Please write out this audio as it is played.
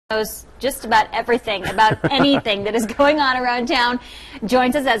knows just about everything about anything that is going on around town.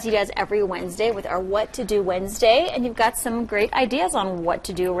 Joins us as he does every Wednesday with our What to Do Wednesday, and you've got some great ideas on what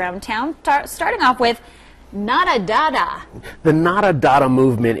to do around town. Starting off with Nada Dada. The Nada Dada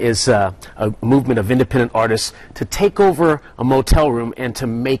movement is a movement of independent artists to take over a motel room and to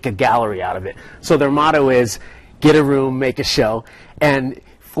make a gallery out of it. So their motto is, get a room, make a show. And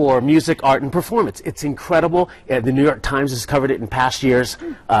for music, art, and performance. It's incredible. The New York Times has covered it in past years.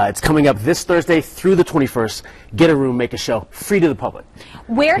 It's coming up this Thursday through the 21st. Get a room, make a show, free to the public.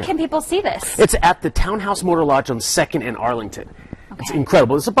 Where can people see this? It's at the Townhouse Motor Lodge on 2nd and Arlington. Okay. It's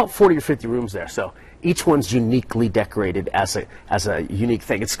incredible. There's about 40 or 50 rooms there, so each one's uniquely decorated as a unique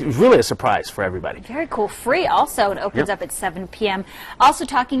thing. It's really a surprise for everybody. Very cool. Free also. It opens up at 7 p.m. Also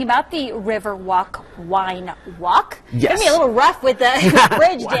talking about the River Walk Wine Walk. Yes. It's going to be a little rough with the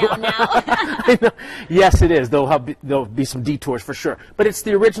bridge down now. Yes, it is. There'll be some detours for sure. But it's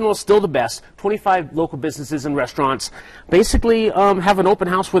the original, still the best. 25 local businesses and restaurants basically have an open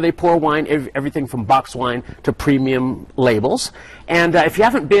house where they pour wine, everything from box wine to premium labels. And if you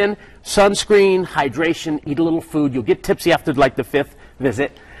haven't been, sunscreen, hydration, eat a little food. You'll get tipsy after like the 5th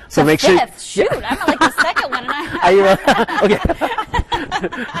visit. So make sure. Shoot, I'm not like the second one.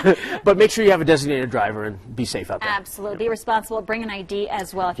 Okay. But make sure you have a designated driver and be safe out there. Absolutely. Be responsible. Bring an ID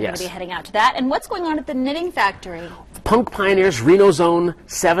as well if you're going to be heading out to that. And what's going on at the Knitting Factory? Punk Pioneers, Reno Zone,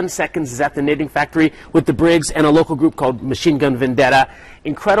 7 Seconds is at the Knitting Factory with the Briggs and a local group called Machine Gun Vendetta.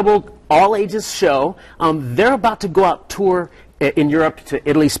 Incredible all-ages show. They're about to go out tour in Europe to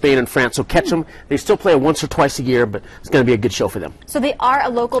Italy, Spain, and France. So catch them. They still play once or twice a year, but it's going to be a good show for them. So they are a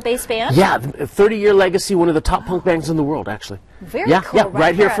local-based band? Yeah, 30-year legacy, one of the top punk bands in the world, actually. Very cool. Yeah,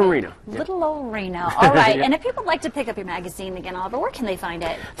 right here from Reno. Little old Reno. All right. And if people would like to pick up your magazine again, Oliver, where can they find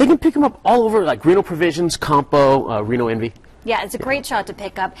it? They can pick them up all over, like Reno Provisions, Compo, Reno Envy. Yeah, it's a great shot to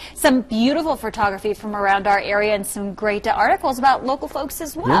pick up. Some beautiful photography from around our area and some great articles about local folks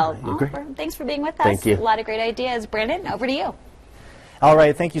as well. Yeah, great. Thanks for being with us. Thank you. A lot of great ideas. Brandon, over to you. All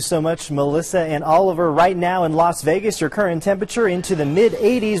right, thank you so much, Melissa and Oliver. Right now in Las Vegas, your current temperature into the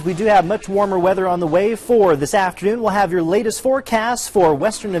mid-80s. We do have much warmer weather on the way for this afternoon. We'll have your latest forecast for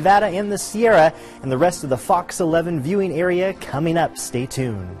western Nevada and the Sierra and the rest of the Fox 11 viewing area coming up. Stay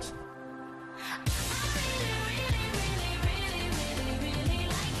tuned.